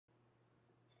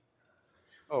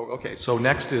Oh, okay. So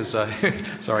next is,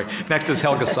 sorry, next is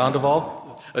Helga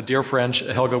Sandoval, a dear friend.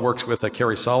 Helga works with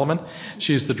Carrie Solomon.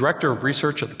 She's the Director of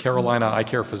Research at the Carolina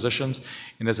Eyecare Physicians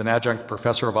and is an adjunct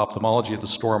professor of ophthalmology at the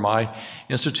Storm Eye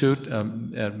Institute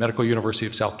at Medical University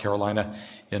of South Carolina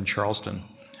in Charleston.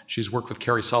 She's worked with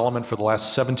Carrie Solomon for the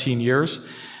last 17 years.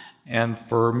 And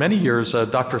for many years,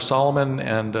 Dr. Solomon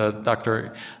and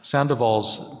Dr.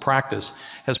 Sandoval's practice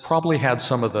has probably had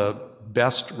some of the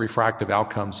best refractive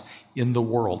outcomes in the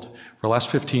world. For the last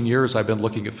 15 years, I've been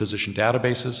looking at physician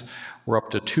databases. We're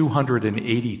up to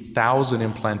 280,000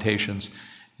 implantations.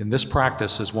 And this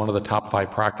practice is one of the top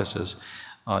 5 practices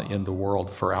in the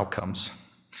world for outcomes.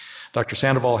 Dr.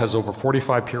 Sandoval has over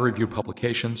 45 peer-reviewed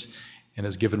publications and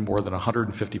has given more than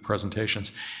 150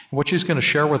 presentations. And what she's going to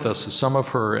share with us is some of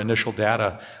her initial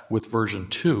data with version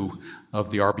 2 of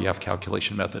the RBF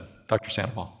calculation method. Dr.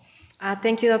 Sandoval.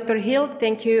 Thank you, Dr. Hill.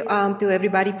 Thank you to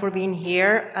everybody for being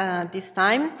here this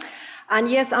time. And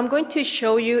yes, I'm going to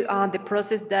show you the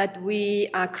process that we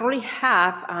currently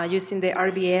have using the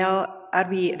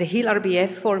Hill-RBF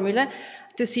formula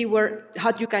to see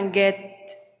how you can get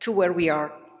to where we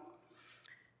are.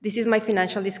 This is my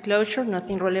financial disclosure,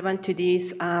 nothing relevant to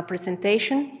this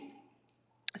presentation.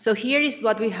 So here is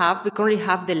what we have. We currently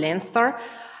have the Lenstar,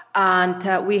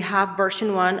 and we have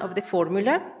version 1 of the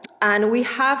formula. And we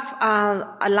have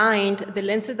aligned the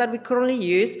lenses that we currently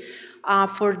use.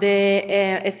 For the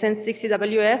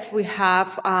SN60WF, we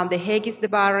have the Haag, the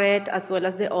Barrett, as well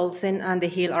as the Olsen and the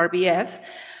Hill-RBF.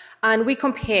 And we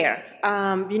compare.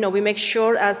 We make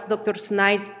sure, as Dr.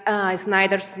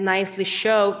 Snyder's nicely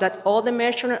showed, that all the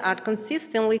measurements are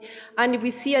consistently. And if we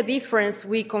see a difference,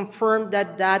 we confirm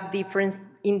that that difference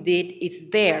indeed is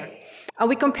there. And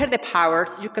we compare the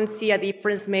powers. You can see a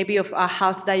difference maybe of a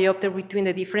half diopter between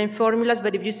the different formulas,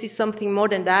 but if you see something more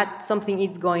than that, something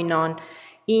is going on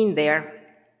in there.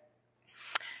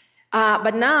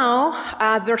 But now,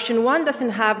 version 1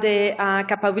 doesn't have the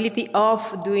capability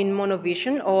of doing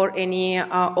monovision or any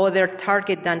other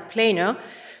target than plano.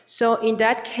 So in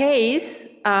that case,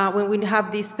 when we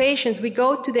have these patients, we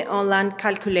go to the online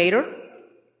calculator,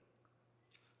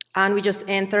 and we just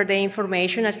enter the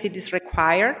information as it is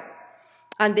required.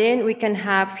 And then we can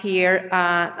have here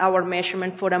our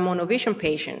measurement for a monovision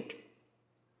patient.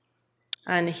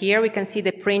 And here we can see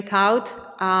the printout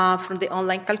from the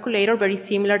online calculator, very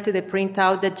similar to the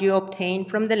printout that you obtain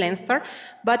from the Lenstar,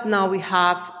 but now we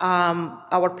have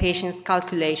our patient's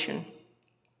calculation.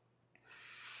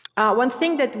 One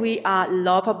thing that we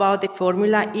love about the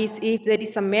formula is if there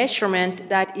is a measurement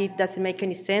that it doesn't make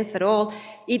any sense at all,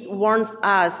 it warns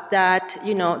us that,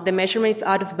 the measurement is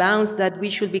out of bounds, that we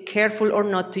should be careful or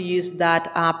not to use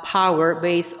that power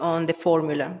based on the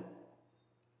formula.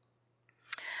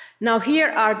 Now, here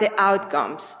are the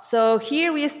outcomes. So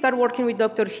here we start working with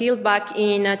Dr. Hill back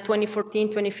in 2014,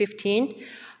 2015.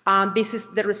 This is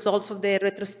the results of the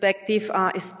retrospective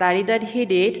study that he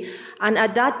did. And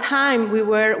at that time, we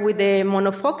were with the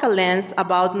monofocal lens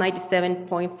about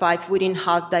 97.5 within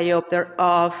half diopter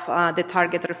of the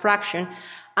target refraction,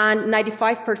 and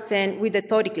 95% with the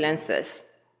toric lenses.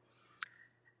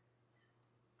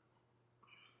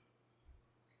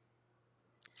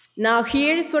 Now,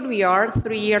 here is where we are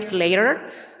 3 years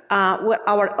later.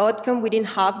 Our outcome within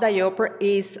half diopter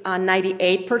is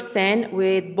 98%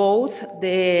 with both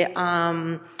the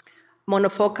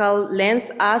monofocal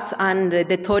lens and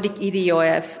the toric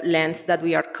EDOF lens that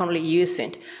we are currently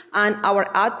using. And our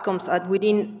outcomes at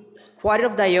within quarter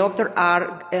of diopter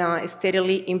are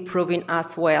steadily improving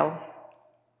as well.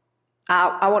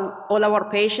 All our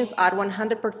patients are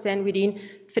 100% within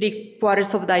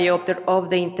 3/4 of diopter of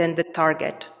the intended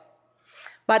target.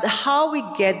 But how we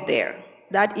get there?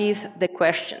 That is the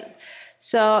question.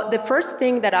 So the first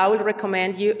thing that I will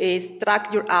recommend you is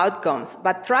track your outcomes,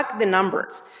 but track the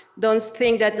numbers. Don't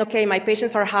think that, okay, my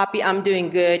patients are happy, I'm doing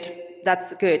good,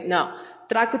 that's good. No.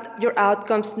 Track your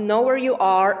outcomes, know where you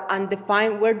are, and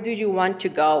define where do you want to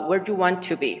go, where do you want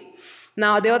to be.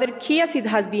 Now, the other key, as it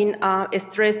has been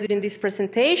stressed during this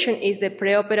presentation, is the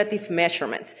preoperative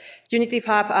measurements. You need to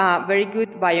have a very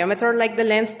good biometer like the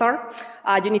Lenstar.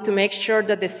 You need to make sure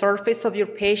that the surface of your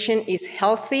patient is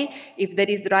healthy. If there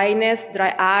is dryness,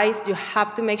 dry eyes, you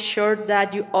have to make sure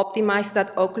that you optimize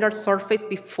that ocular surface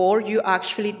before you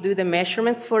actually do the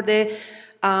measurements for the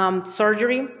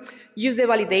surgery. Use the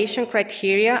validation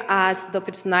criteria, as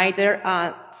Dr. Snyder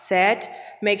said.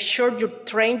 Make sure you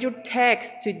train your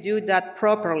techs to do that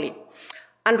properly.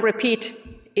 And repeat.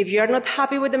 If you're not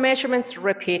happy with the measurements,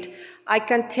 repeat. I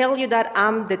can tell you that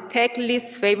I'm the tech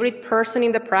least favorite person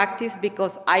in the practice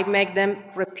because I make them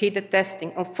repeat the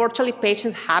testing. Unfortunately,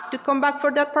 patients have to come back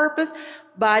for that purpose,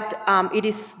 but it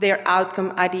is their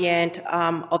outcome at the end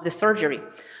of the surgery.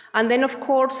 And then, of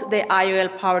course, the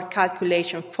IOL-powered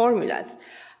calculation formulas.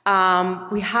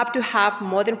 We have to have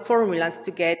modern formulas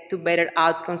to get to better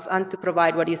outcomes and to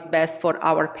provide what is best for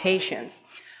our patients.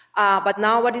 But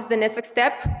now what is the next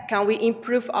step? Can we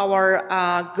improve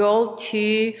our goal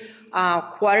to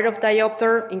quarter of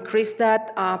diopter, increase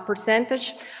that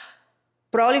percentage?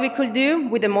 Probably we could do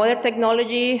with the modern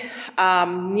technology,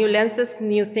 new lenses,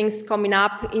 new things coming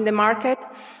up in the market.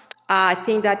 I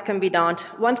think that can be done.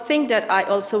 One thing that I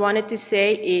also wanted to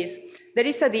say is there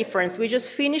is a difference. We just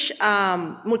finished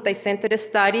a multi-center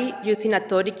study using a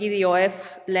toric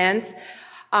EDOF lens.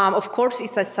 Of course,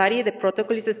 it's a study. The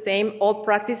protocol is the same. All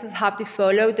practices have to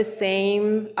follow the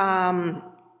same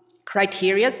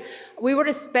criteria. We were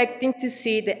expecting to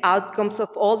see the outcomes of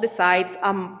all the sites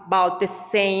about the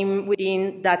same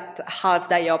within that half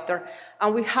diopter.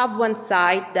 And we have one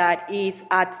site that is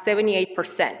at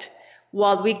 78%,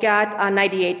 while we got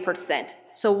 98%.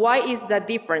 So why is that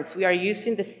difference? We are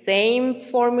using the same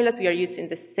formulas. We are using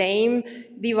the same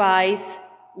device.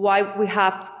 Why we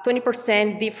have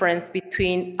 20% difference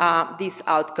between these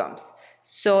outcomes.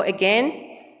 So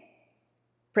again,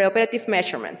 preoperative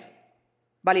measurements,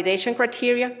 validation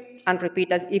criteria, and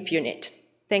repeat as if you need.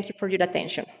 Thank you for your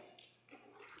attention.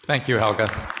 Thank you, Helga.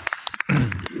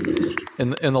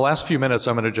 In the last few minutes,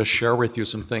 I'm going to just share with you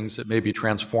some things that may be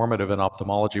transformative in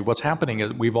ophthalmology. What's happening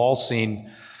is we've all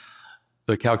seen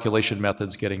the calculation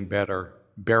methods getting better.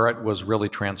 Barrett was really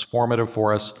transformative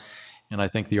for us. And I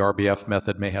think the RBF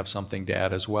method may have something to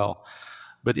add as well.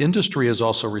 But industry is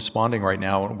also responding right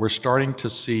now, and we're starting to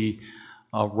see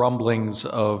rumblings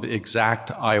of exact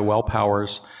IOL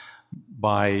powers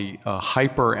by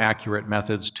hyper-accurate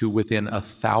methods to within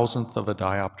 1,000th of a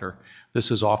diopter. This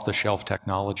is off-the-shelf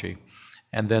technology.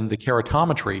 And then the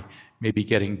keratometry may be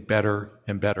getting better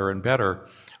and better and better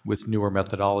with newer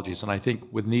methodologies. And I think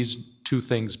when these two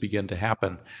things begin to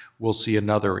happen, we'll see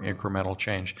another incremental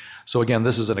change. So again,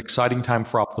 this is an exciting time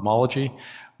for ophthalmology.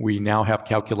 We now have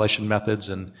calculation methods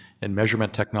and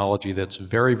measurement technology that's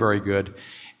very, very good.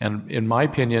 And in my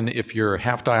opinion, if your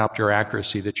half diopter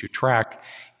accuracy that you track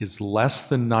is less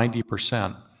than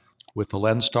 90% with the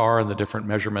LensStar and the different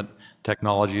measurement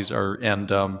technologies and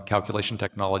calculation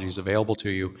technologies available to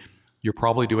you, you're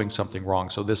probably doing something wrong.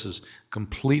 So this is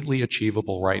completely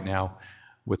achievable right now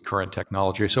with current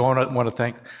technology. So I want to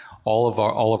thank all of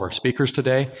our speakers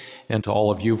today and to all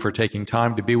of you for taking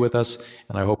time to be with us,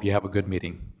 and I hope you have a good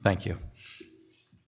meeting. Thank you.